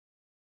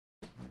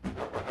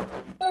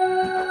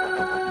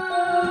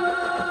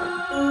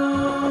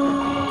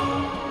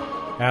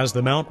Has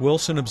the Mount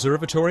Wilson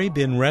Observatory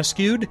been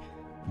rescued?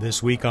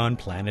 This week on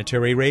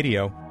Planetary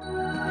Radio.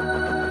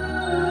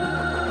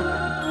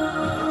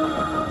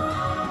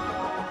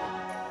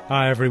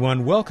 Hi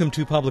everyone, welcome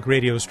to Public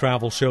Radio's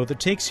travel show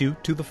that takes you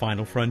to the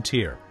final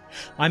frontier.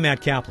 I'm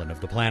Matt Kaplan of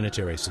the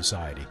Planetary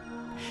Society.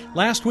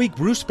 Last week,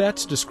 Bruce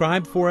Betts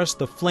described for us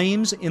the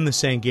flames in the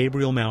San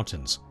Gabriel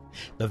Mountains.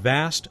 The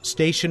vast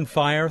station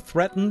fire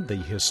threatened the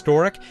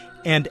historic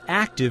and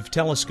active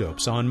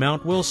telescopes on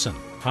Mount Wilson,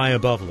 high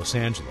above Los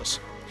Angeles.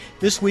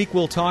 This week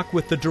we'll talk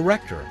with the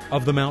director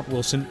of the Mount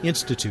Wilson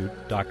Institute,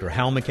 Dr.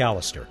 Hal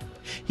McAllister.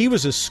 He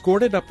was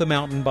escorted up the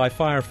mountain by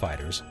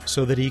firefighters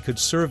so that he could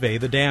survey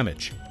the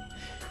damage.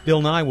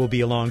 Bill Nye will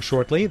be along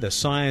shortly. The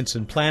science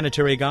and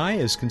planetary guy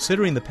is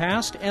considering the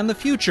past and the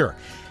future,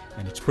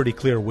 and it's pretty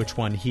clear which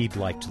one he'd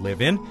like to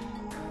live in.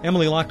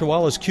 Emily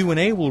Lakdawala's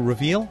Q&A will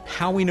reveal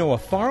how we know a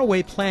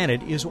faraway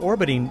planet is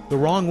orbiting the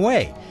wrong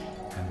way.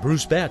 And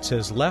Bruce Betts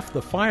has left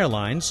the fire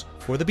lines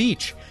for the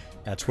beach.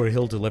 That's where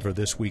he'll deliver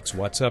this week's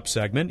What's Up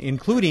segment,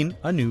 including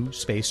a new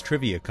space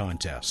trivia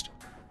contest.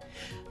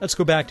 Let's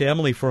go back to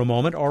Emily for a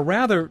moment, or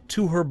rather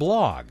to her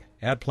blog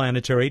at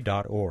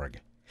planetary.org.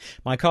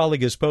 My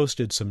colleague has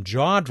posted some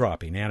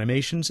jaw-dropping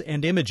animations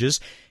and images.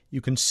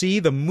 You can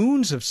see the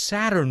moons of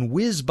Saturn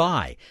whiz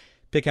by,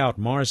 pick out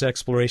Mars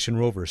exploration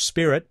rover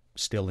Spirit,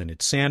 still in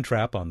its sand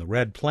trap on the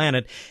red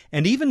planet,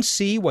 and even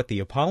see what the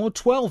Apollo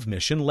 12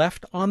 mission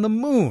left on the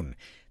moon,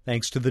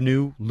 thanks to the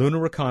new Lunar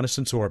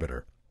Reconnaissance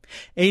Orbiter.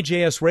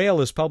 AJS Rail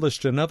has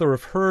published another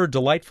of her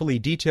delightfully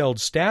detailed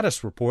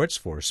status reports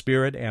for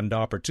Spirit and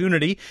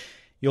Opportunity.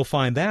 You'll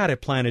find that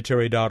at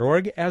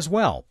planetary.org as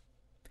well.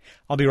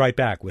 I'll be right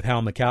back with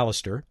Hal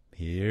McAllister.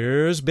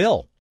 Here's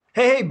Bill.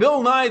 Hey,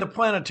 Bill Nye, the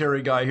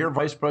planetary guy here,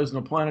 Vice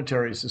President of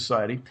Planetary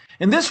Society.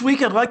 And this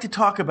week I'd like to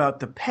talk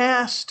about the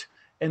past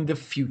and the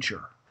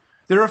future.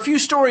 There are a few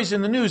stories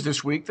in the news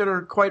this week that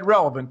are quite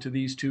relevant to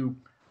these two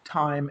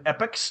time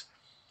epochs.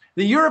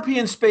 The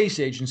European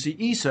Space Agency,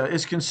 ESA,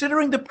 is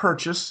considering the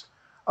purchase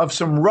of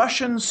some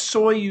Russian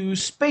Soyuz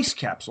space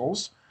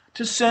capsules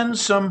to send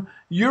some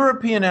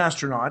European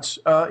astronauts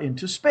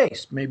into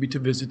space, maybe to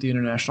visit the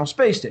International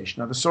Space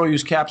Station. Now, the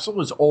Soyuz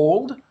capsule is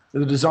old,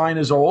 the design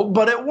is old,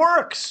 but it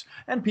works,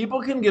 and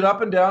people can get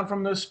up and down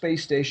from the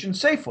space station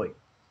safely.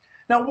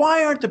 Now,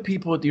 why aren't the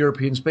people at the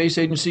European Space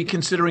Agency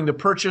considering the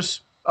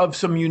purchase of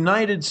some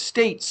United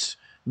States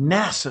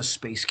NASA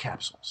space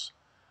capsules?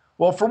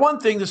 Well, for one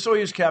thing, the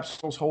Soyuz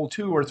capsules hold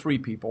 2 or 3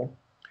 people.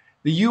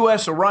 The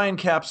U.S. Orion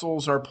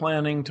capsules are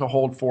planning to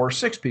hold 4 or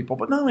 6 people,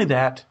 but not only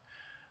that,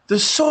 the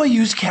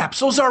Soyuz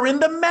capsules are in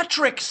the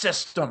metric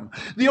system.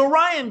 The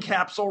Orion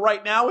capsule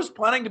right now is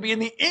planning to be in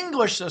the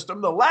English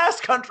system, the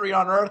last country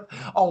on Earth,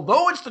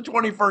 although it's the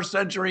 21st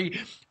century,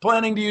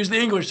 planning to use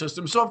the English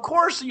system. So, of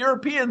course, the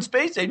European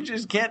Space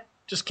Agency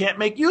just can't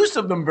make use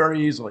of them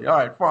very easily. All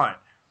right, fine.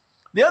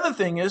 The other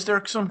thing is there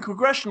are some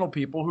congressional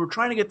people who are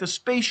trying to get the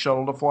space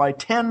shuttle to fly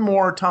 10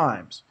 more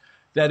times.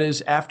 That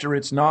is, after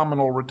its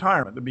nominal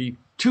retirement. There'll be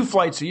 2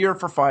 flights a year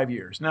for 5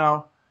 years.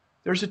 Now,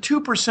 there's a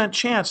 2%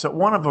 chance that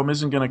one of them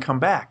isn't going to come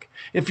back.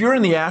 If you're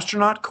in the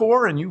astronaut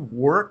corps and you've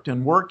worked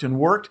and worked and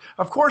worked,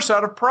 of course,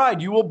 out of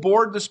pride, you will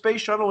board the space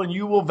shuttle and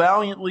you will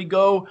valiantly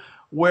go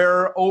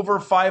where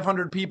over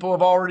 500 people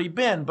have already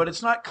been, but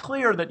it's not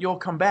clear that you'll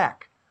come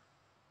back.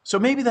 So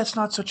maybe that's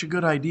not such a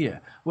good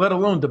idea, let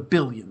alone the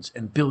billions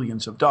and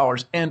billions of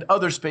dollars and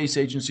other space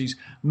agencies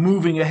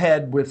moving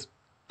ahead with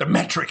the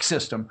metric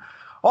system.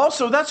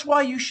 Also, that's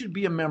why you should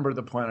be a member of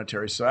the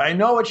Planetary Society. I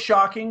know it's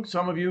shocking.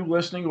 Some of you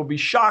listening will be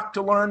shocked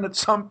to learn that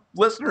some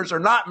listeners are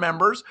not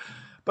members.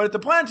 But at the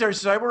Planetary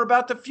Society, we're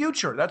about the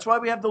future. That's why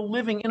we have the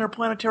Living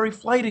Interplanetary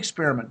Flight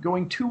Experiment,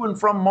 going to and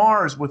from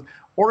Mars with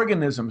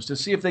organisms to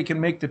see if they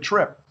can make the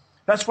trip.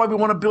 That's why we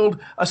want to build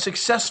a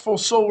successful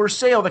solar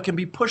sail that can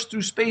be pushed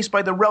through space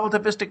by the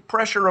relativistic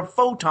pressure of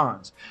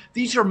photons.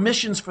 These are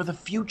missions for the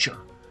future.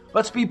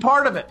 Let's be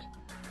part of it.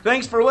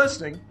 Thanks for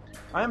listening.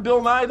 I'm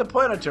Bill Nye, the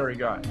Planetary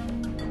Guy.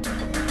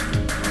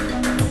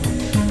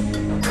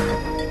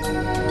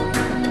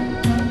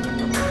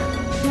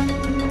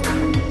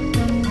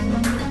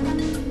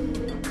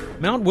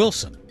 Mount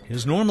Wilson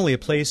is normally a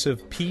place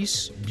of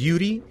peace,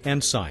 beauty,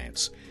 and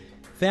science.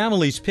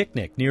 Families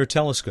picnic near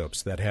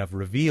telescopes that have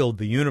revealed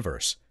the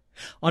universe.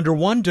 Under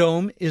one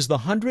dome is the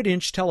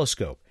 100-inch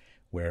telescope,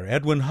 where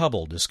Edwin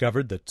Hubble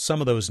discovered that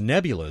some of those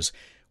nebulas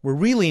were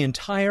really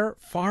entire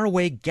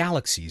faraway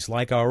galaxies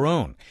like our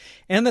own,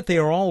 and that they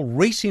are all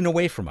racing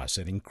away from us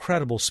at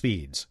incredible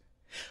speeds.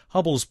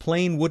 Hubble's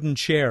plain wooden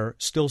chair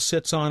still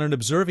sits on an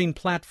observing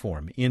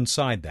platform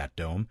inside that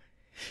dome.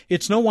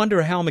 It's no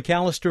wonder Hal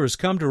McAllister has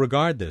come to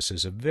regard this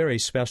as a very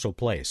special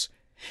place.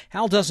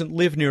 Hal doesn't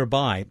live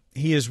nearby.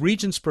 He is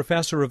Regents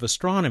Professor of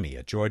Astronomy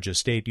at Georgia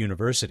State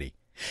University.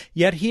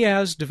 Yet he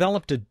has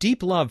developed a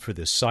deep love for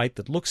this site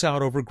that looks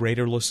out over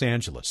greater Los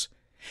Angeles.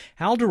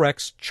 Hal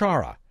directs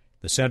CHARA,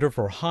 the Center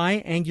for High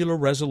Angular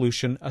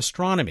Resolution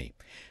Astronomy,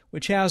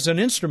 which has an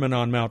instrument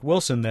on Mount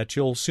Wilson that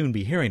you'll soon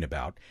be hearing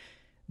about.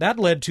 That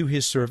led to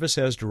his service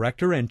as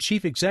Director and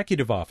Chief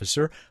Executive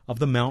Officer of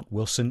the Mount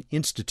Wilson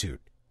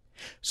Institute.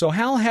 So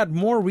Hal had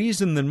more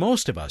reason than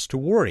most of us to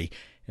worry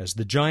as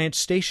the giant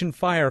station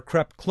fire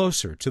crept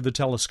closer to the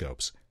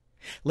telescopes.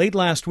 Late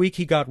last week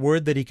he got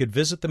word that he could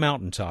visit the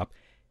mountaintop,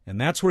 and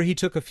that's where he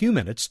took a few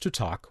minutes to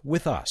talk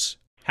with us.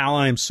 Hal,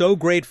 I'm so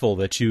grateful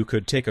that you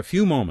could take a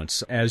few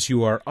moments as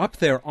you are up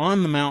there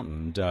on the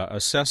mountain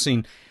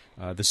assessing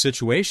the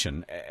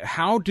situation.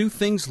 How do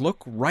things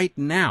look right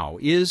now?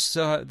 Is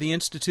the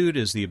Institute,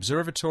 is the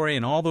observatory,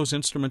 and all those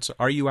instruments,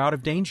 are you out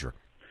of danger?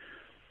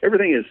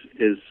 Everything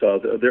is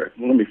there.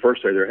 Let me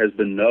first say there has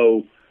been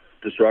no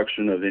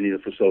destruction of any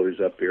of the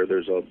facilities up here.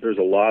 There's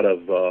a lot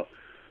of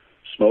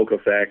smoke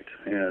effect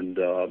and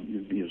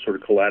sort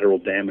of collateral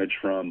damage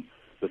from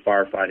the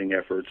firefighting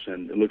efforts,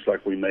 and it looks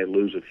like we may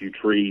lose a few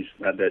trees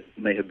that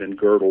may have been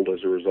girdled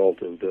as a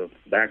result of the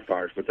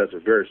backfires, but that's a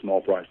very small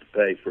price to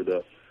pay for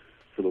the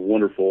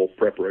wonderful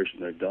preparation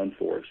they've done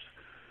for us.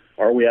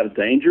 Are we out of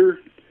danger?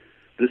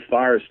 This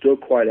fire is still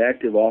quite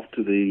active off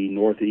to the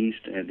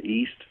northeast and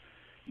east.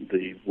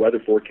 The weather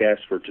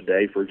forecast for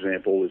today, for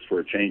example, is for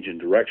a change in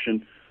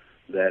direction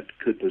that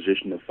could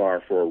position the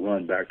fire for a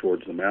run back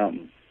towards the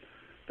mountain.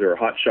 There are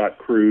hotshot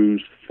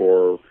crews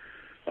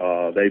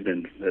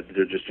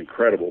they're just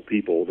incredible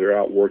people. They're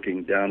out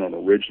working down on a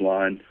ridge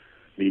line,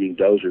 meeting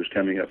dozers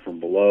coming up from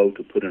below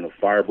to put in a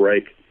fire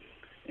break,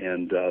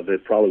 and they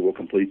probably will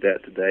complete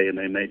that today, and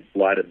they may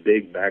light a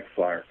big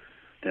backfire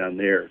down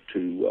there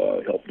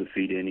to help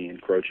defeat any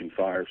encroaching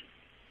fires.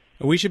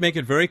 We should make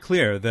it very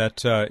clear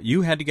that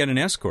you had to get an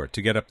escort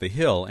to get up the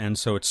hill, and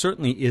so it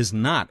certainly is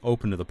not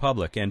open to the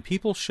public, and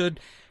people should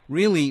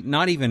really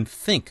not even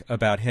think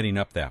about heading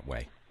up that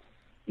way.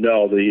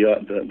 No,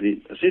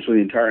 essentially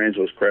the entire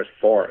Angeles Crest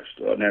Forest,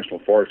 National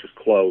Forest, is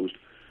closed,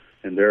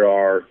 and there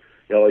are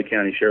L.A.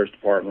 County Sheriff's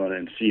Department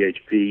and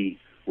CHP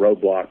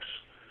roadblocks.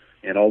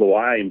 And although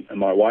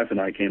my wife and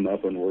I came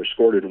up and were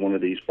escorted to one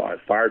of these by a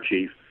fire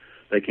chief,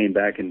 they came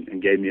back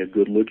and gave me a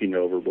good looking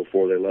over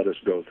before they let us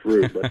go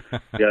through. But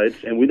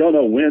and we don't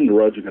know when the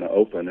roads are going to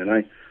open. And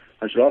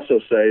I should also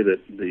say that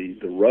the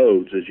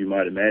roads, as you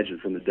might imagine,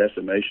 from the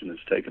decimation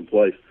that's taken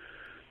place,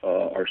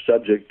 are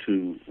subject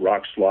to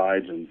rock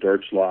slides and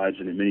dirt slides,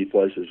 and in many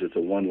places it's a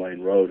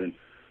one-lane road. And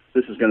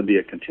this is going to be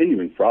a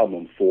continuing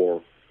problem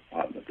for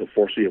the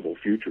foreseeable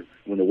future.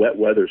 When the wet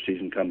weather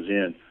season comes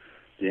in,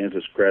 the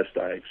Angeles Crest,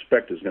 I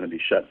expect, is going to be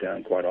shut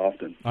down quite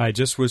often. I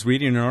just was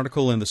reading an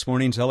article in this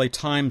morning's LA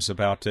Times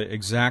about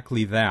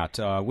exactly that,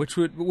 which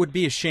would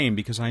be a shame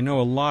because I know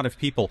a lot of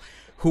people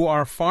who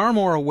are far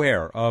more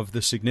aware of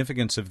the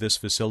significance of this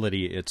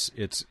facility,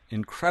 its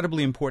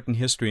incredibly important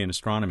history in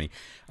astronomy,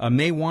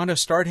 may want to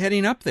start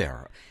heading up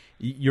there.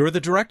 You're the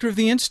director of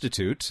the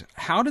Institute.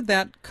 How did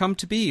that come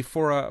to be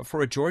for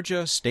a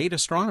Georgia State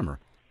astronomer?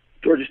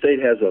 Georgia State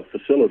has a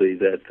facility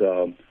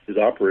that is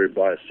operated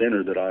by a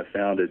center that I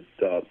founded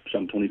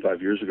some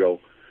 25 years ago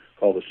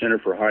called the Center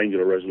for High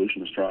Angular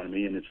Resolution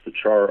Astronomy, and it's the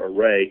Char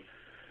Array.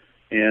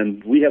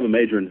 And we have a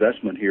major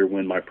investment here.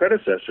 When my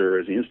predecessor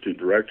as the Institute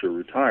director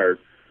retired,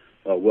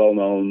 a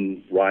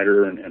well-known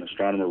writer and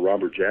astronomer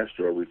Robert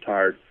Jastrow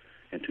retired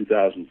in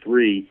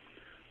 2003,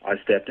 I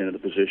stepped into the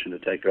position to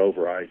take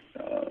over.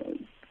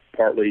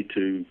 Partly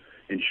to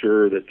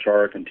ensure that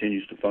Chara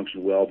continues to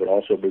function well, but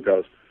also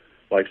because,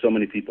 like so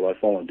many people, I've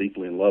fallen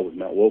deeply in love with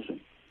Mount Wilson.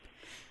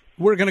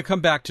 We're going to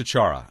come back to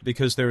Chara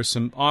because there's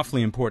some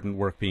awfully important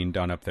work being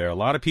done up there. A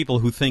lot of people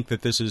who think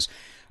that this is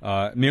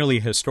merely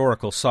a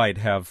historical site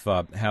have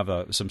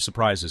some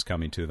surprises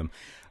coming to them.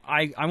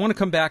 I want to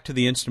come back to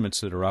the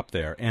instruments that are up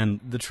there and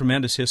the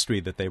tremendous history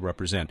that they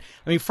represent.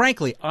 I mean,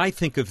 frankly, I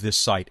think of this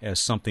site as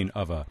something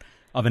of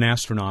an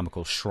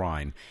astronomical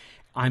shrine.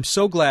 I'm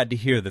so glad to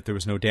hear that there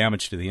was no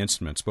damage to the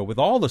instruments, but with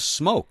all the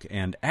smoke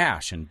and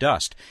ash and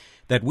dust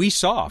that we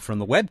saw from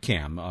the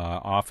webcam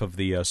off of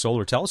the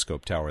solar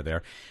telescope tower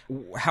there,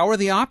 how are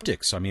the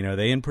optics? I mean, are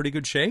they in pretty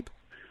good shape?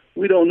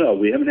 We don't know.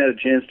 We haven't had a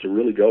chance to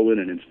really go in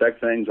and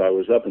inspect things. I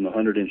was up in the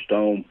 100-inch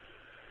dome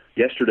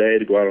yesterday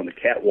to go out on the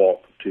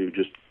catwalk to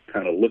just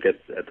kind of look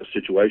at the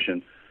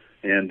situation,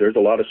 and there's a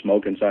lot of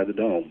smoke inside the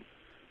dome.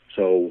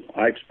 So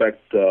I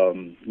expect,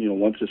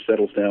 once this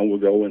settles down, we'll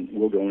go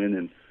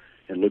in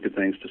and look at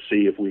things to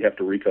see if we have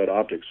to recut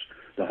optics.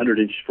 The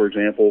 100-inch, for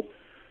example,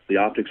 the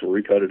optics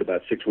were recutted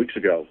about 6 weeks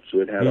ago, so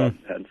it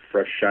had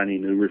fresh, shiny,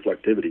 new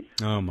reflectivity.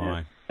 Oh,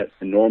 my.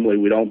 And normally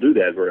we don't do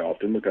that very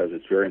often because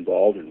it's very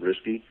involved and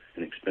risky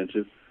and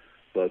expensive,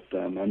 but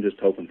I'm just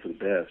hoping for the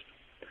best.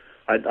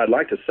 I'd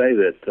like to say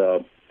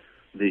that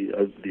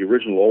the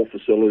original old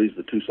facilities,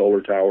 the two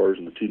solar towers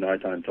and the two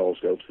nighttime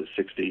telescopes, the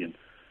 60 and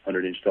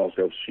 100-inch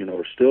telescopes,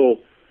 are still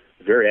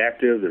very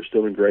active. They're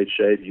still in great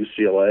shape.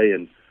 UCLA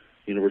and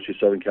University of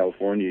Southern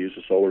California use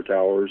the solar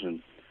towers,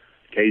 and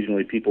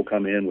occasionally people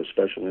come in with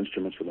special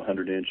instruments for the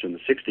 100-inch. And the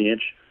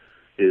 60-inch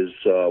is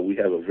we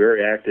have a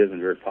very active and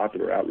very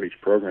popular outreach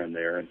program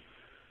there.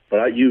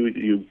 But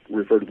you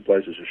refer to the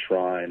place as a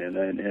shrine,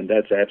 and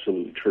that's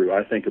absolutely true.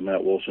 I think of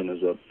Mount Wilson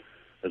as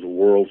a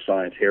world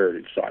science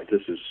heritage site.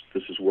 This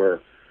is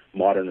where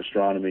modern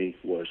astronomy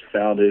was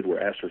founded,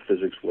 where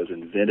astrophysics was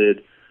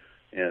invented,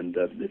 And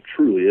it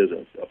truly is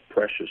a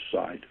precious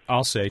sight.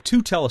 I'll say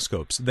 2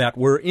 telescopes that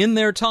were, in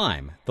their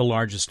time, the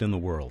largest in the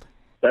world.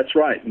 That's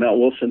right. Mount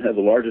Wilson had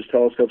the largest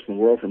telescopes in the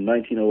world from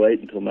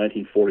 1908 until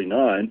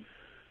 1949,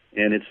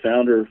 and its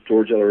founder,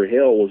 George Ellery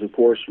Hale, was, of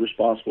course,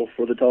 responsible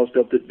for the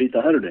telescope that beat the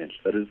 100-inch,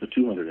 that is the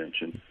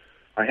 200-inch. And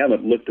I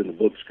haven't looked in the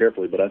books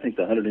carefully, but I think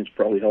the 100-inch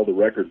probably held the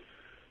record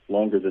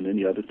longer than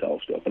any other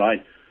telescope. And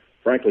I,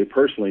 frankly,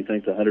 personally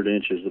think the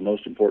 100-inch is the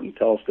most important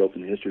telescope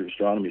in the history of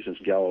astronomy since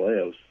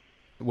Galileo's.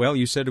 Well,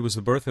 you said it was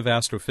the birth of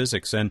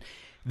astrophysics, and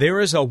there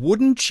is a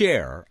wooden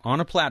chair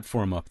on a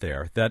platform up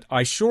there that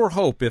I sure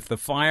hope if the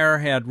fire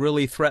had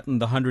really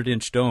threatened the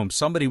 100-inch dome,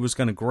 somebody was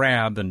going to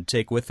grab and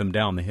take with them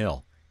down the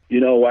hill.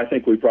 You know, I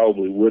think we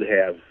probably would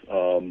have.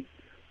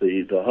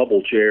 The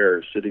Hubble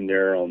chair sitting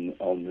there on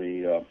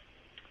the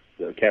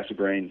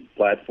Cassegrain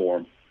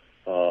platform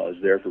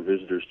is there for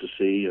visitors to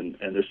see, and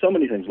there's so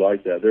many things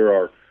like that. There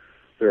are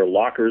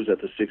lockers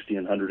at the 60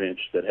 and 100-inch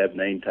that have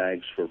name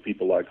tags for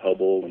people like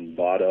Hubble and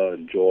Baade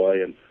and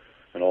Joy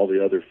and all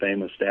the other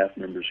famous staff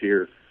members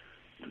here.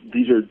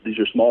 These are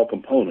small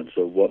components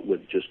of what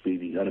would just be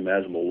the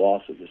unimaginable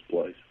loss of this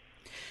place.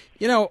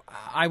 You know,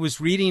 I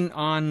was reading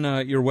on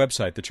your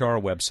website, the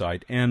Chara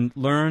website, and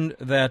learned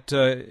that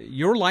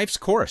your life's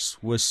course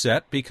was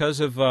set because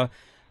of an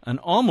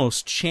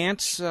almost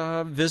chance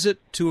visit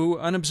to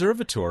an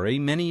observatory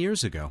many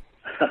years ago.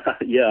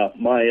 Yeah,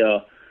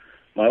 my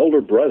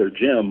older brother,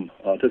 Jim,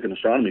 took an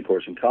astronomy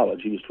course in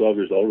college. He was 12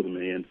 years older than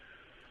me,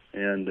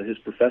 and his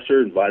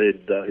professor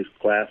invited his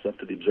class up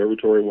to the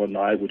observatory one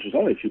night, which was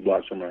only a few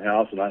blocks from our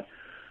house, and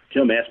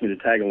Jim asked me to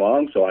tag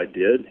along, so I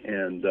did,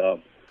 and the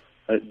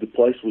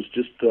place was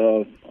just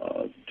a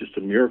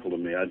miracle to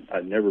me.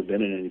 I'd never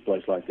been in any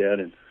place like that,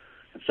 and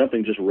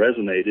something just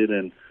resonated,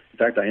 and in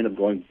fact, I ended up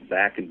going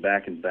back and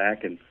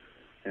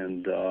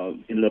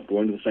ended up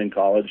going to the same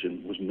college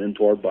and was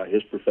mentored by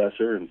his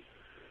professor and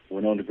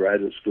went on to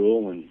graduate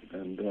school, and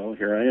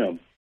here I am.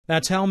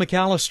 That's Hal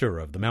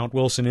McAllister of the Mount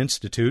Wilson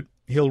Institute.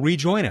 He'll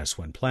rejoin us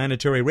when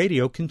Planetary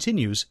Radio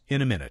continues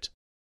in a minute.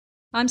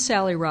 I'm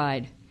Sally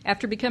Ride.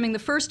 After becoming the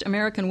first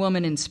American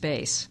woman in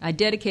space, I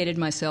dedicated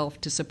myself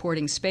to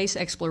supporting space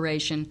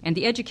exploration and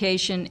the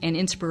education and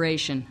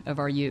inspiration of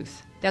our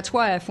youth. That's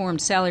why I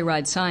formed Sally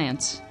Ride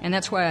Science, and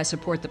that's why I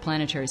support the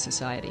Planetary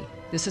Society.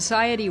 The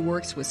Society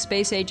works with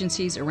space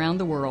agencies around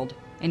the world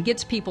and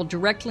gets people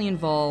directly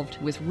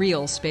involved with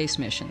real space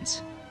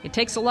missions. It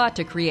takes a lot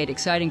to create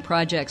exciting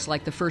projects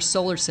like the first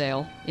solar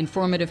sail,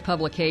 informative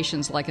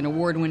publications like an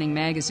award-winning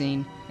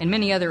magazine, and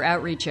many other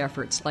outreach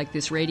efforts like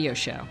this radio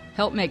show.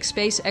 Help make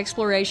space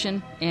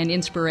exploration and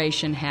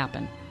inspiration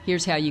happen.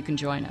 Here's how you can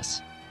join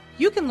us.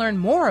 You can learn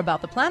more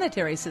about the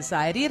Planetary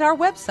Society at our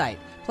website,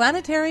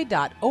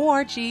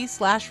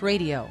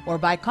 planetary.org/radio, or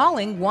by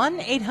calling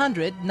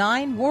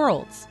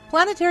 1-800-9-WORLDS.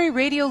 Planetary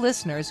Radio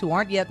listeners who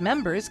aren't yet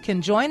members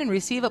can join and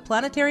receive a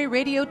Planetary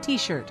Radio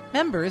t-shirt.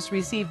 Members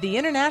receive the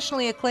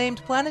internationally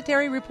acclaimed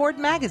Planetary Report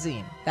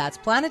magazine. That's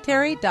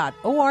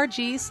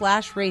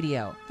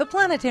planetary.org/radio. The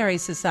Planetary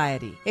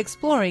Society,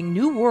 exploring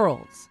new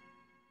worlds.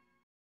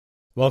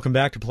 Welcome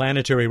back to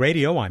Planetary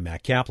Radio. I'm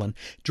Matt Kaplan.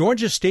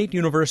 Georgia State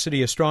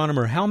University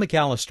astronomer Hal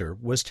McAllister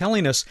was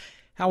telling us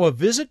how a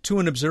visit to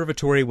an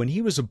observatory when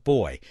he was a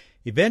boy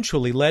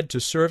eventually led to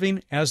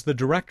serving as the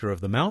director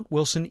of the Mount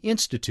Wilson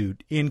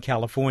Institute in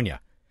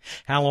California.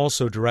 Hal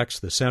also directs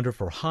the Center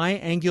for High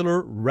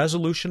Angular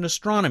Resolution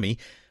Astronomy,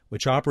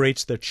 which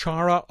operates the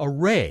Chara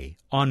Array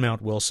on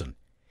Mount Wilson.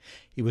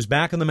 He was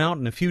back on the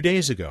mountain a few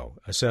days ago,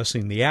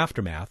 assessing the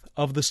aftermath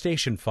of the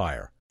station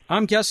fire.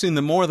 I'm guessing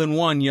that more than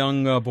one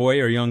young boy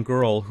or young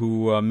girl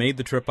who made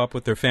the trip up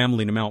with their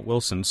family to Mount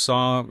Wilson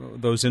saw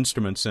those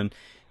instruments and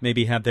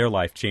maybe had their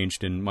life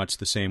changed in much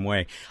the same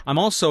way. I'm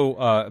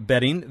also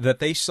betting that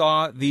they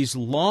saw these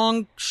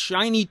long,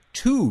 shiny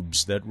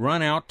tubes that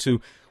run out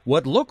to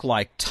what look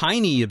like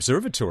tiny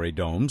observatory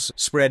domes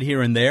spread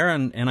here and there,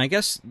 and I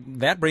guess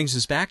that brings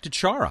us back to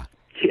Chara.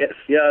 Yes,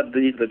 yeah.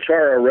 The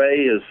Chara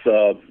Array is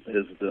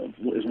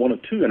one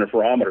of two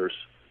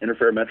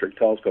interferometric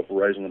telescope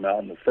arrays on the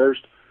mountain. The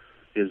first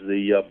is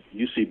the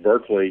UC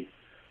Berkeley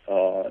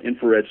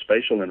infrared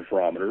spatial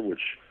interferometer,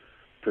 which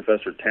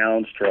Professor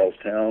Towns, Charles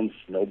Towns,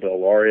 Nobel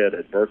laureate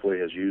at Berkeley,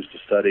 has used to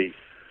study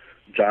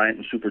giant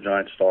and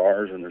supergiant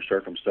stars and their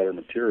circumstellar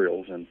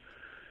materials. And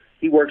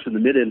he works in the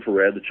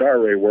mid-infrared. The Chara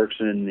Array works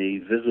in the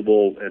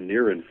visible and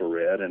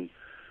near-infrared. And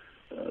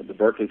the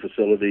Berkeley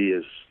facility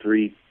is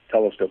 3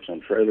 telescopes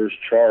on trailers.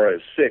 Chara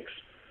is 6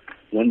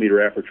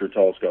 1-meter aperture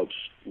telescopes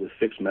with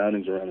fixed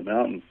mountings around the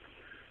mountain.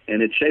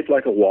 And it's shaped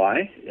like a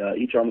Y.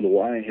 Each arm of the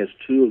Y has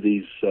 2 of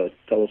these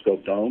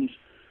telescope domes,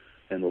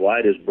 and the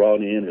light is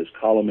brought in as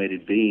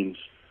collimated beams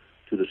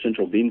to the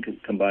central beam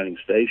combining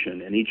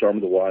station, and each arm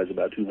of the Y is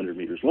about 200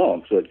 meters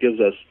long. So it gives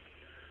us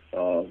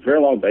very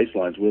long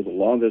baselines. We're the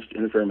longest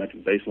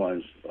interferometric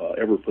baselines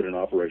ever put in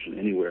operation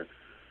anywhere.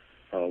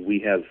 We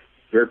have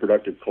very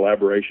productive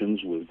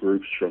collaborations with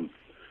groups from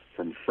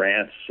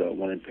France,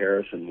 one in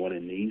Paris and one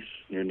in Nice,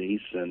 near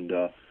Nice, and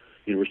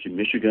University of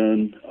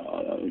Michigan,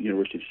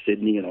 University of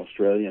Sydney in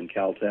Australia, and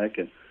Caltech.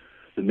 And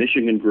The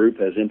Michigan group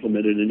has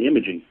implemented an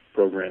imaging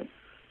program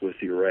with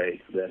the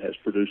array that has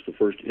produced the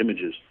first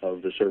images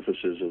of the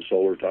surfaces of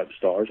solar-type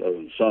stars, other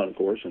than the sun, of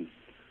course,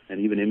 and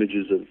even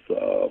images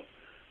of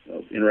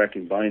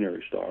interacting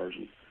binary stars.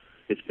 And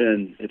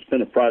it's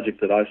been a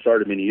project that I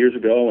started many years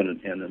ago,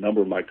 and a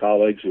number of my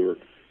colleagues who are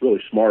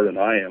really smarter than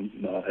I am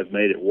have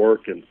made it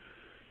work, and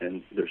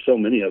there's so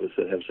many of us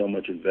that have so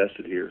much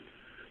invested here.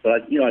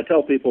 But I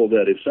tell people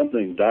that if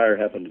something dire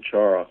happened to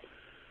Chara,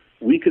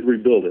 we could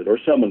rebuild it, or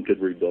someone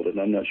could rebuild it.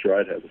 And I'm not sure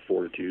I'd have the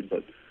fortitude,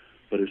 but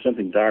if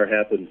something dire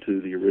happened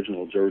to the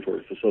original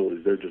observatory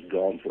facilities, they're just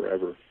gone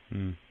forever.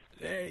 Mm.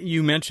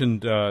 You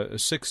mentioned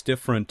 6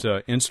 different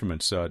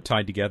instruments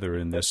tied together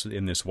in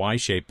this Y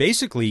shape.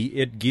 Basically,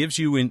 it gives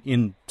you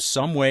in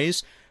some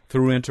ways,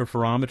 through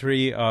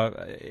interferometry,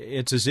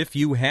 it's as if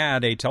you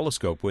had a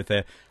telescope with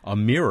a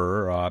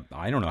mirror.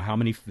 I don't know how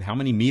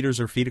many meters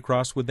or feet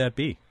across would that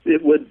be?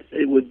 It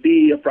would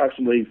be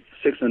approximately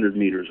 600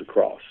 meters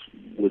across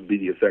would be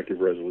the effective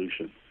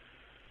resolution.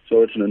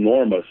 So it's an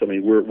enormous. I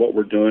mean, what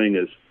we're doing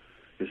is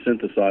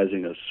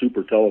synthesizing a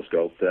super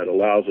telescope that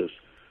allows us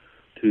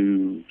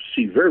to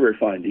see very, very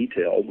fine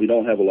detail. We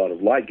don't have a lot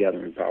of light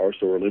gathering power,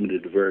 so we're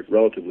limited to very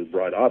relatively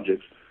bright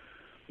objects,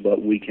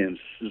 but we can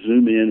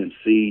zoom in and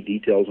see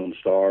details on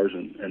stars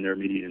and their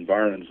immediate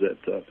environs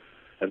that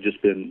have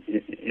just been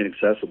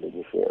inaccessible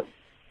before.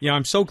 Yeah,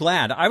 I'm so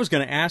glad. I was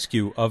going to ask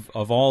you of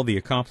all the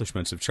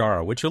accomplishments of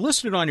Chara, which are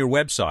listed on your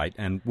website,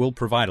 and we'll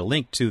provide a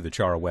link to the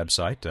Chara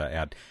website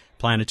at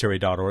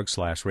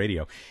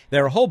planetary.org/radio.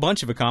 There are a whole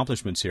bunch of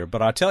accomplishments here,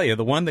 but I'll tell you,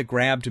 the one that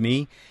grabbed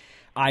me,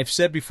 I've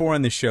said before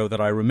on this show that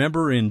I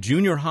remember in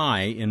junior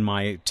high in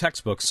my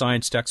textbook,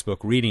 science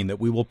textbook, reading that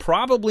we will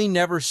probably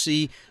never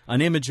see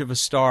an image of a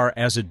star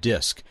as a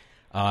disk,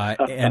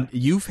 and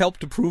you've helped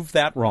to prove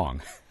that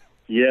wrong.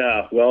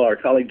 Yeah, well, our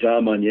colleague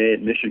John Monnier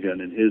at Michigan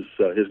and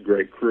his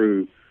great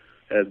crew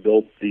have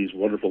built these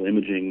wonderful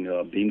imaging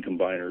beam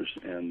combiners,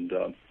 and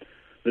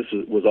this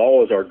was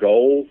always our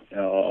goal,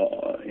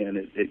 and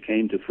it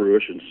came to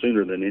fruition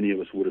sooner than any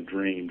of us would have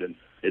dreamed. And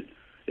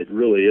it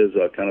really is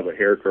a kind of a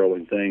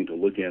hair-curling thing to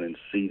look in and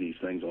see these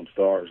things on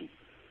stars.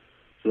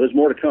 So there's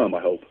more to come, I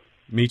hope.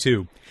 Me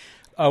too.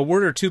 A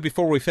word or two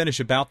before we finish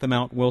about the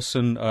Mount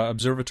Wilson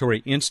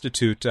Observatory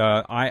Institute.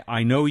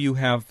 I know you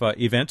have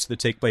events that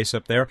take place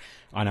up there,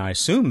 and I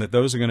assume that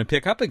those are going to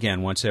pick up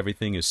again once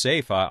everything is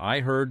safe.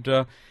 I heard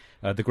the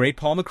great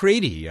Paul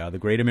McCready, the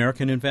great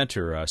American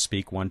inventor,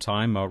 speak one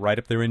time right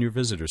up there in your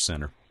visitor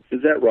center.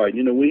 Is that right?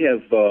 You know, we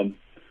have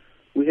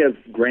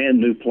grand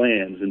new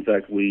plans. In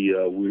fact, we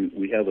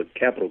have a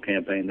capital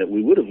campaign that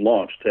we would have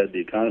launched had the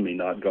economy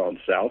not gone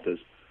south, as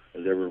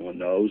everyone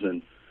knows,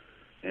 and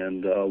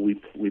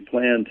we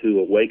plan to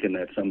awaken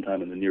that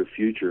sometime in the near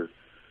future.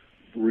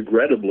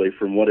 Regrettably,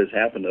 from what has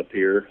happened up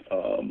here,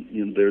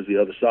 there's the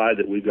other side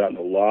that we've gotten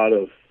a lot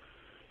of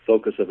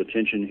focus of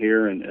attention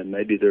here, and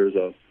maybe there's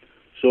a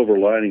silver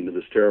lining to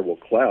this terrible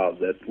cloud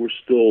that we're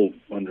still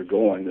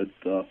undergoing,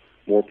 that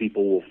more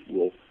people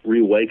will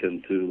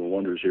reawaken to the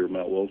wonders here at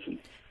Mount Wilson.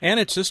 And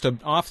it's just an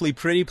awfully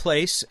pretty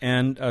place,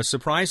 and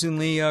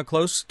surprisingly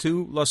close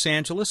to Los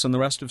Angeles and the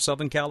rest of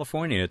Southern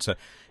California.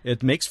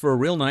 It makes for a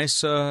real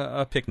nice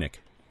picnic.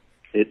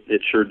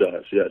 It sure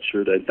does. Yeah, it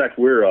sure does. In fact,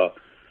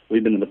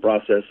 we've been in the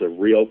process of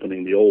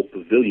reopening the old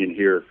pavilion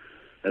here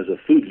as a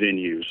food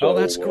venue. So,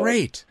 that's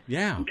great.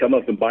 Yeah. Come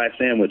up and buy a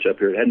sandwich up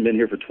here. It hadn't been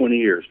here for 20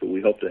 years, but we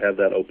hope to have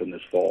that open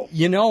this fall.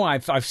 You know,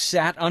 I've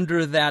sat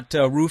under that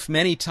roof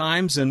many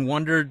times and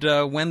wondered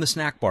when the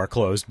snack bar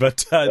closed,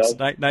 but it's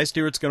nice to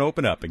hear it's going to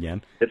open up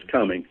again. It's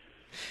coming.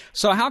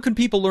 So how can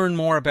people learn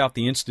more about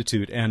the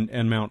Institute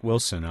and Mount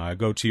Wilson?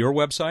 Go to your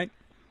website?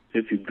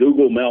 If you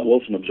Google Mount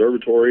Wilson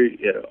Observatory,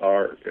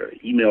 our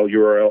email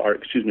URL, our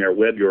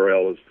web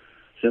URL is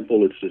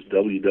simple. It's just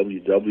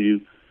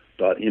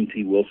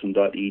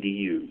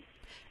www.mtwilson.edu.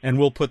 And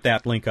we'll put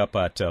that link up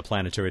at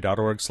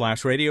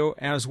planetary.org/radio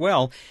as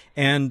well.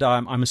 And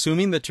I'm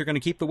assuming that you're going to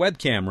keep the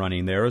webcam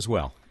running there as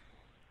well.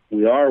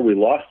 We are. We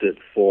lost it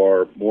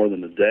for more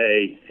than a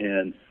day,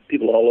 and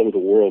people all over the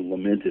world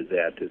lamented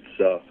that.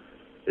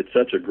 It's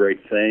such a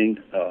great thing,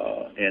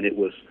 and it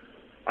was.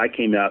 I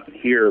came out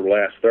here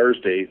last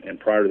Thursday, and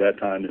prior to that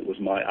time, it was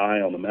my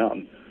eye on the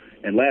mountain.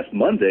 And last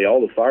Monday, all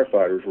the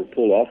firefighters were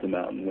pulled off the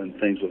mountain when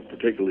things looked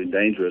particularly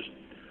dangerous.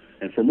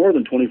 And for more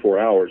than 24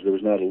 hours, there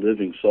was not a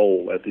living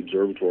soul at the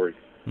observatory.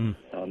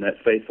 That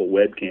faithful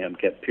webcam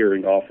kept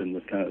peering off in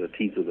the kind of the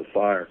teeth of the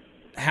fire.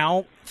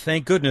 Hal,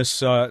 thank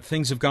goodness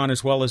things have gone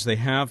as well as they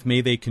have. May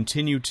they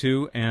continue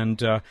to,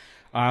 and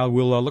I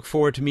will look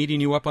forward to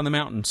meeting you up on the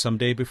mountain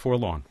someday before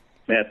long.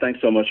 Matt, thanks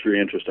so much for your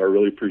interest. I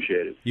really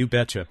appreciate it. You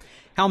betcha.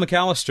 Hal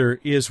McAllister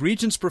is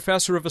Regents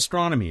Professor of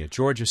Astronomy at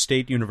Georgia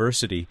State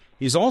University.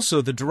 He's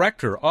also the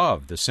director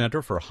of the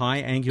Center for High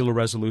Angular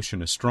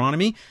Resolution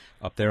Astronomy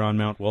up there on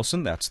Mount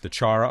Wilson. That's the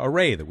Chara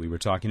array that we were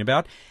talking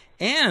about.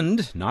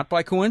 And, not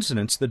by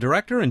coincidence, the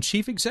director and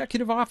chief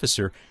executive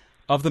officer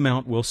of the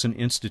Mount Wilson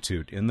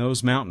Institute in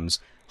those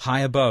mountains high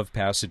above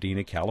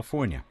Pasadena,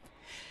 California.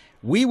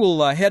 we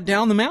will head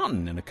down the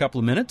mountain in a couple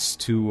of minutes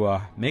to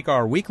make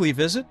our weekly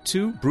visit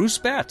to Bruce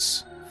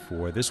Betts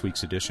for this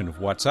week's edition of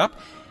What's Up,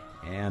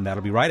 and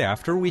that'll be right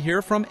after we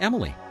hear from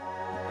Emily.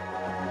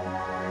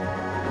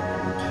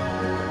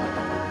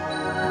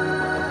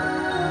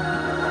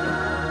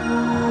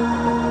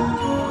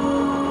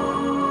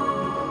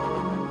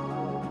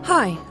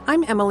 Hi,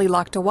 I'm Emily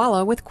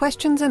Lakdawala with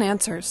questions and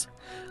answers.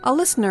 A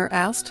listener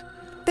asked,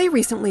 they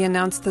recently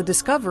announced the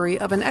discovery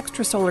of an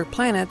extrasolar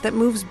planet that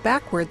moves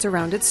backwards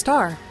around its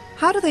star.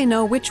 How do they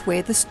know which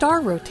way the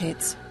star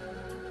rotates?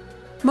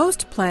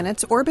 Most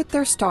planets orbit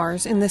their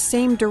stars in the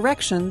same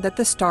direction that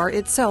the star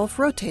itself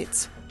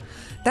rotates.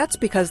 That's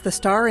because the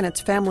star and its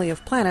family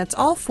of planets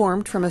all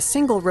formed from a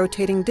single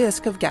rotating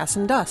disk of gas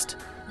and dust.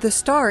 The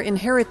star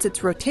inherits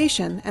its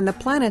rotation, and the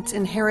planets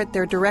inherit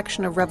their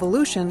direction of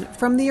revolution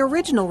from the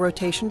original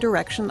rotation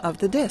direction of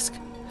the disk.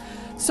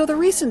 So the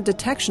recent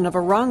detection of a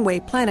wrong-way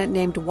planet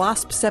named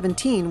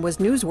WASP-17 was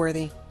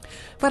newsworthy.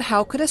 But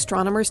how could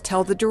astronomers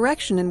tell the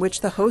direction in which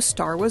the host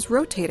star was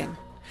rotating?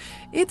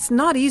 It's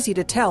not easy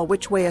to tell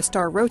which way a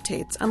star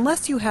rotates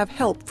unless you have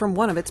help from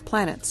one of its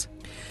planets.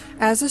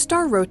 As a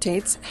star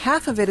rotates,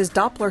 half of it is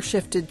Doppler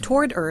shifted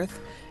toward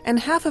Earth, and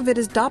half of it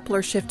is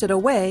Doppler shifted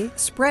away,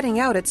 spreading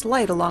out its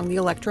light along the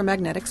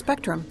electromagnetic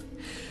spectrum.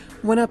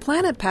 When a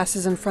planet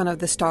passes in front of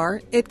the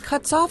star, it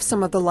cuts off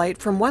some of the light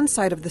from one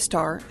side of the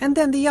star and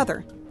then the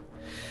other.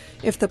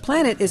 If the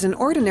planet is an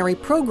ordinary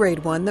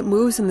prograde one that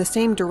moves in the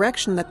same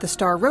direction that the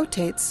star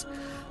rotates,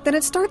 then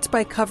it starts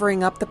by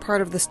covering up the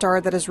part of the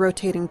star that is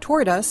rotating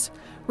toward us,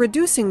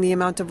 reducing the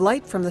amount of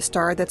light from the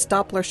star that's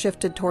Doppler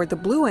shifted toward the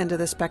blue end of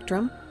the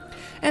spectrum,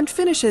 and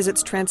finishes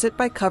its transit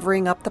by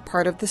covering up the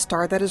part of the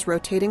star that is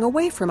rotating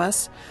away from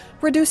us,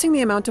 reducing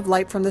the amount of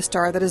light from the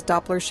star that is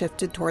Doppler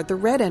shifted toward the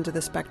red end of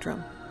the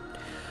spectrum.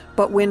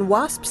 But when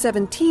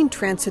WASP-17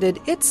 transited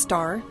its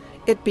star,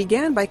 it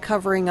began by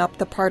covering up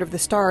the part of the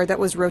star that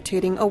was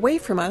rotating away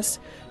from us,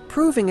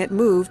 proving it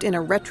moved in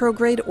a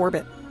retrograde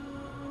orbit.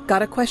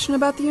 Got a question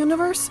about the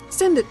universe?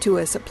 Send it to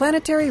us at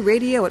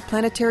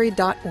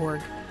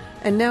planetaryradio@planetary.org.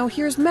 And now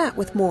here's Matt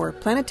with more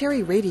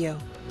Planetary Radio.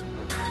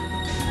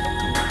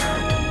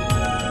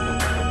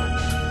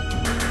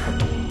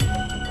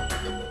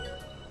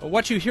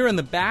 What you hear in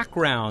the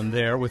background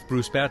there with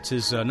Bruce Betts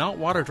is not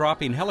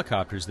water-dropping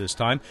helicopters this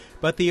time,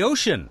 but the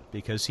ocean,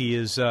 because he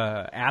is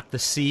at the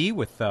sea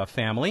with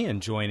family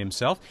enjoying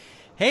himself.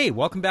 Hey,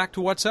 welcome back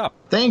to What's Up.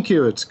 Thank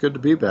you. It's good to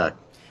be back.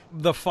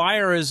 The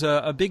fire is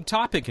a big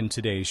topic in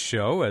today's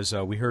show, as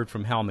we heard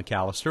from Hal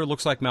McAllister.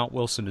 Looks like Mount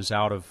Wilson is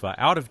out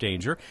of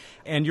danger.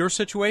 And your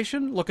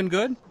situation, looking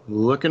good?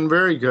 Looking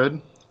very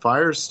good.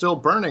 Fire's still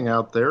burning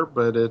out there,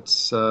 but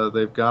it's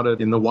they've got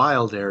it in the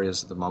wild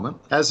areas at the moment.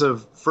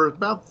 For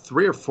about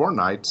 3 or 4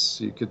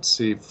 nights, you could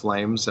see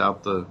flames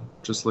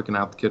just looking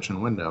out the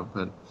kitchen window.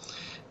 But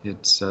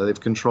they've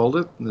controlled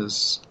it.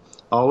 As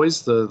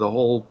always, the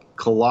whole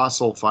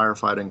colossal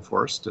firefighting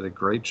force did a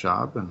great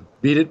job and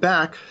beat it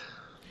back.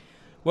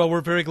 Well,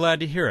 we're very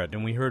glad to hear it,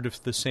 and we heard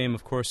the same,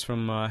 of course,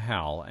 from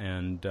Hal.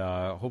 And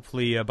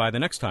hopefully by the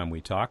next time we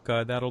talk,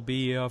 that'll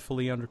be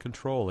fully under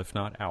control, if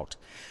not out.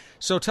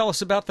 So tell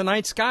us about the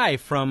night sky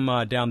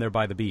from down there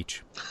by the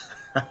beach.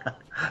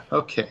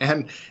 Okay,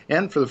 and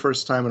for the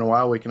first time in a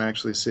while, we can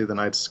actually see the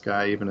night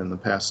sky even in the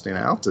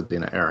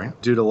Pasadena-Altadena area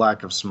due to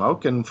lack of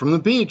smoke. And from the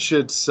beach,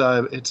 it's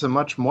a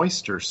much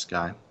moister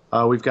sky.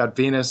 We've got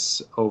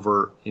Venus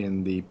over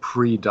in the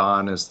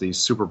pre-dawn as the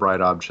super bright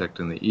object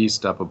in the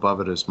east. Up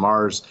above it is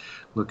Mars,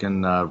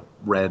 looking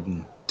red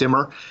and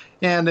dimmer.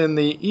 And in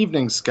the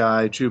evening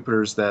sky,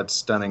 Jupiter's that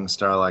stunning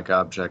star-like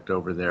object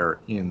over there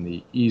in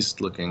the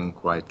east, looking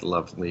quite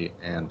lovely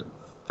and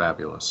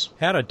fabulous.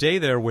 Had a day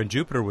there when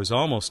Jupiter was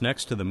almost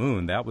next to the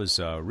moon. That was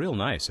real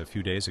nice a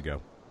few days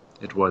ago.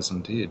 It was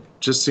indeed.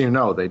 Just so you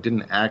know, they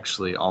didn't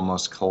actually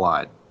almost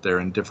collide. They're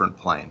in different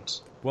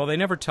planes. Well, they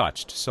never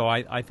touched, so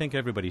I think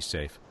everybody's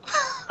safe.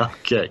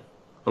 Okay,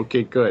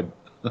 good.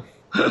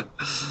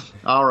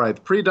 All right,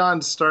 the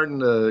pre-dawn's starting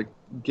to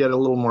get a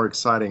little more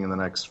exciting in the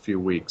next few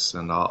weeks,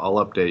 and I'll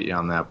update you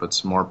on that, but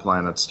some more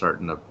planets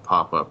starting to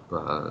pop up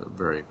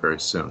very, very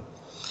soon.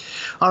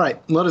 All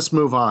right, let's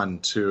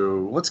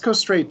go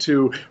straight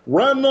to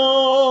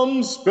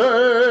Random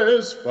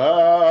Space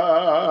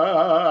Fact.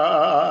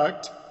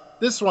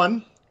 This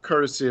one,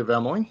 courtesy of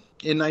Emily.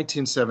 In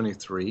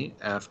 1973,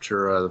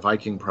 after the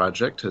Viking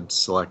project had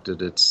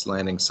selected its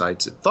landing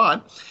sites, it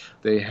thought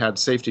they had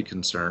safety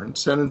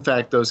concerns. And in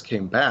fact, those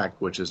came back,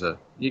 which is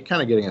you're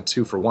kind of getting a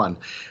 2-for-1.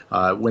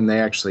 When they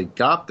actually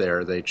got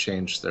there, they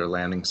changed their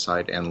landing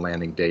site and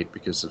landing date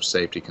because of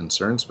safety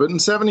concerns. But in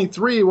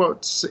 73,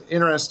 what's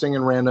interesting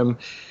and random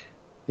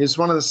is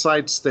one of the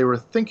sites they were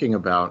thinking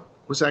about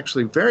was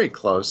actually very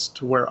close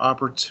to where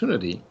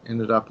Opportunity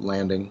ended up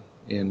landing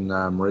in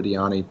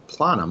Meridiani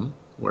Planum,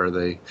 where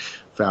they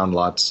found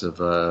lots of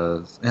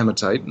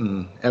hematite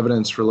and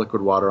evidence for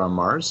liquid water on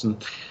Mars.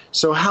 And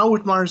so how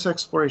would Mars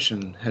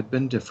exploration have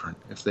been different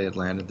if they had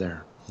landed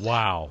there?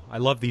 Wow. I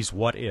love these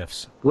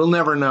what-ifs. We'll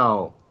never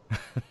know.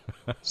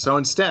 So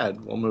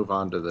instead, we'll move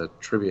on to the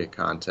trivia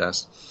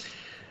contest.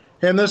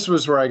 And this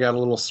was where I got a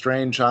little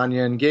strange on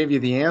you and gave you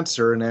the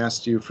answer and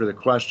asked you for the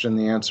question,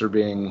 the answer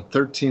being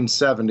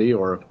 1370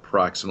 or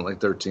approximately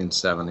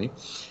 1370.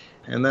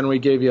 And then we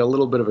gave you a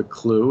little bit of a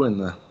clue in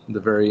the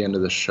very end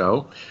of the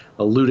show,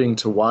 alluding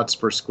to watts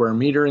per square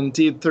meter.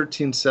 Indeed,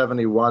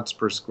 1370 watts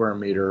per square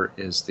meter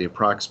is the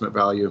approximate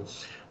value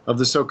of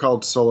the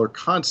so-called solar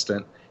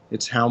constant.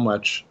 It's how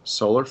much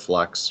solar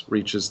flux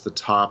reaches the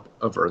top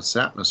of Earth's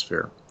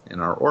atmosphere in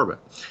our orbit.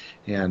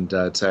 And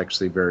it's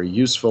actually very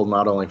useful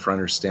not only for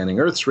understanding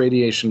Earth's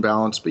radiation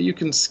balance, but you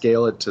can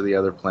scale it to the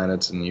other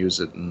planets and use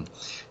it. And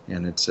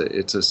it's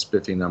a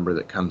spiffy number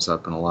that comes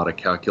up in a lot of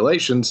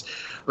calculations.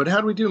 But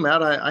how do we do,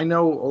 Matt? I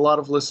know a lot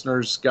of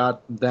listeners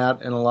got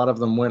that, and a lot of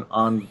them went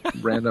on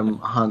random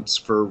hunts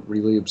for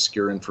really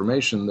obscure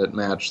information that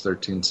matched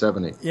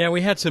 1370. Yeah, we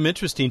had some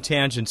interesting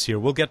tangents here.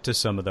 We'll get to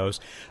some of those.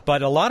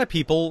 But a lot of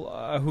people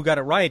who got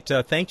it right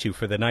thanked you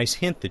for the nice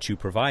hint that you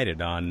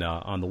provided on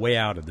the way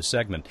out of the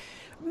segment.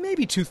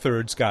 Maybe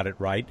 2/3 got it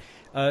right.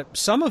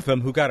 Some of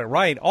them who got it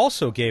right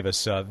also gave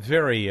us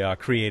very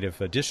creative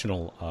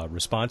additional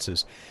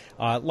responses.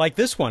 Like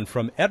this one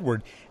from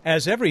Edward.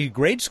 As every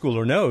grade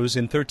schooler knows,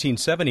 in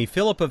 1370,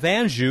 Philip of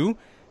Anjou,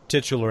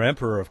 titular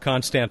emperor of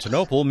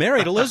Constantinople,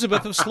 married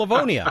Elizabeth of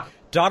Slavonia,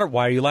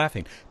 why are you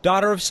laughing?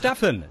 Daughter of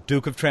Stefan,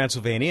 Duke of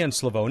Transylvania and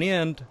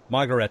Slavonia, and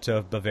Margareta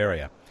of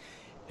Bavaria.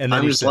 And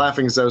I'm just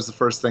laughing because that was the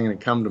first thing that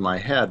come to my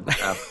head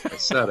after I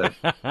said it.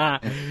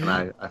 And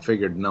I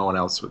figured no one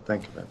else would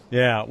think of it.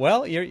 Yeah,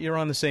 well, you're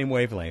on the same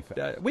wavelength.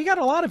 We got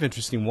a lot of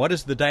interesting. What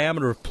is the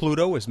diameter of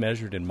Pluto as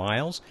measured in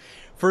miles?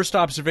 First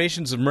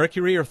observations of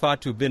Mercury are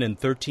thought to have been in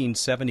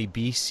 1370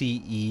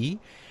 BCE.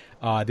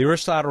 The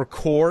Earth's outer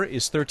core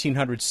is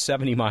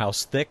 1,370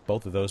 miles thick.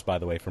 Both of those, by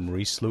the way, from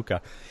Maurice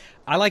Sluka.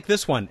 I like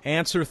this one.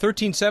 Answer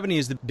 1370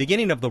 is the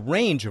beginning of the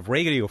range of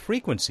radio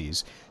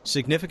frequencies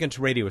significant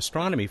to radio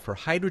astronomy for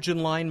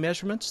hydrogen line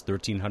measurements,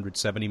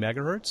 1,370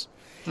 megahertz.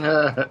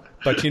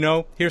 But,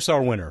 here's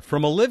our winner.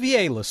 From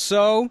Olivier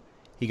Lasso,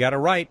 he got it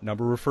right.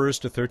 Number refers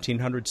to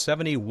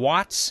 1,370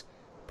 watts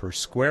per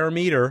square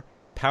meter,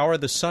 power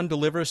the sun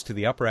delivers to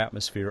the upper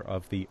atmosphere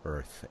of the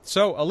Earth.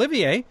 So,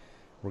 Olivier,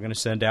 we're going to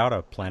send out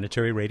a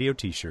Planetary Radio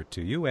T-shirt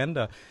to you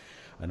and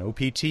an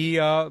OPT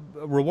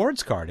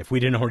rewards card, if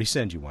we didn't already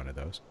send you one of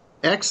those.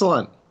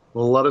 Excellent.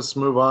 Well, let us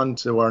move on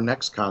to our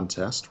next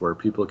contest where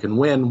people can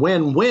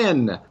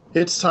win.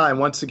 It's time,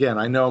 once again.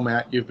 I know,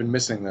 Matt, you've been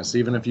missing this.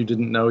 Even if you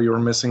didn't know you were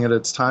missing it,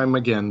 it's time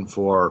again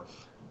for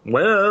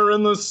Where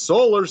in the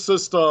Solar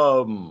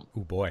System?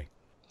 Oh, boy.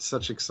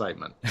 Such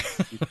excitement.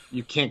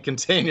 You can't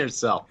contain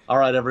yourself. All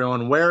right,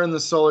 everyone. Where in the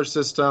Solar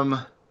System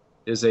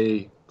is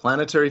a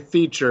planetary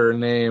feature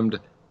named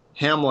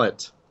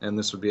Hamlet? And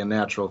this would be a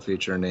natural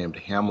feature named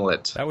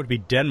Hamlet. That would be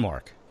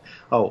Denmark.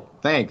 Oh,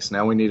 thanks.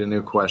 Now we need a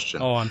new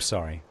question. Oh, I'm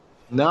sorry.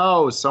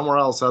 No, somewhere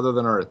else other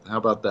than Earth. How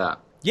about that?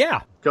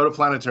 Yeah. Go to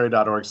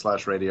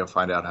planetary.org/radio,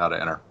 find out how to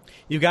enter.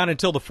 You got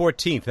until the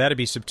 14th. That'd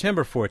be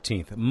September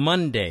 14th,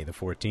 Monday the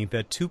 14th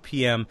at 2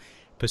 p.m.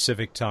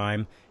 Pacific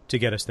time to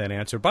get us that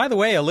answer. By the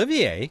way,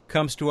 Olivier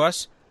comes to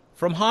us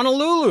from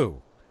Honolulu,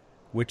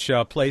 which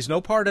plays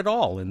no part at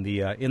all in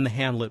the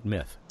Hamlet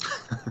myth.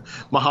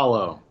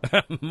 Mahalo.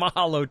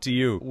 Mahalo to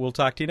you. We'll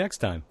talk to you next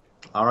time.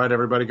 All right,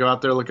 everybody, go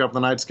out there, look up the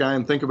night sky,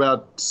 and think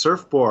about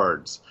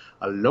surfboards.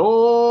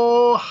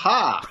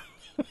 Aloha!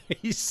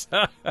 He's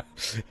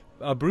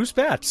Bruce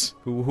Betts,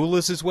 who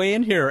hoolas his way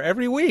in here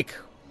every week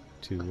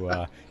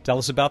to tell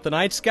us about the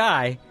night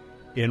sky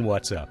in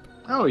What's Up.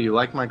 Oh, you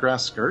like my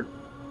grass skirt?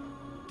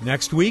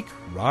 Next week,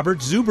 Robert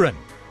Zubrin.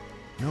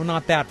 No,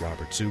 not that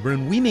Robert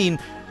Zubrin. We mean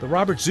the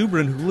Robert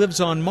Zubrin who lives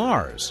on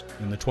Mars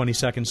in the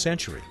 22nd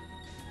century.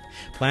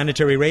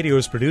 Planetary Radio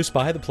is produced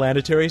by the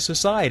Planetary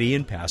Society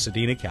in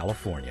Pasadena,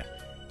 California.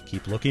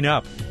 Keep looking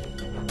up.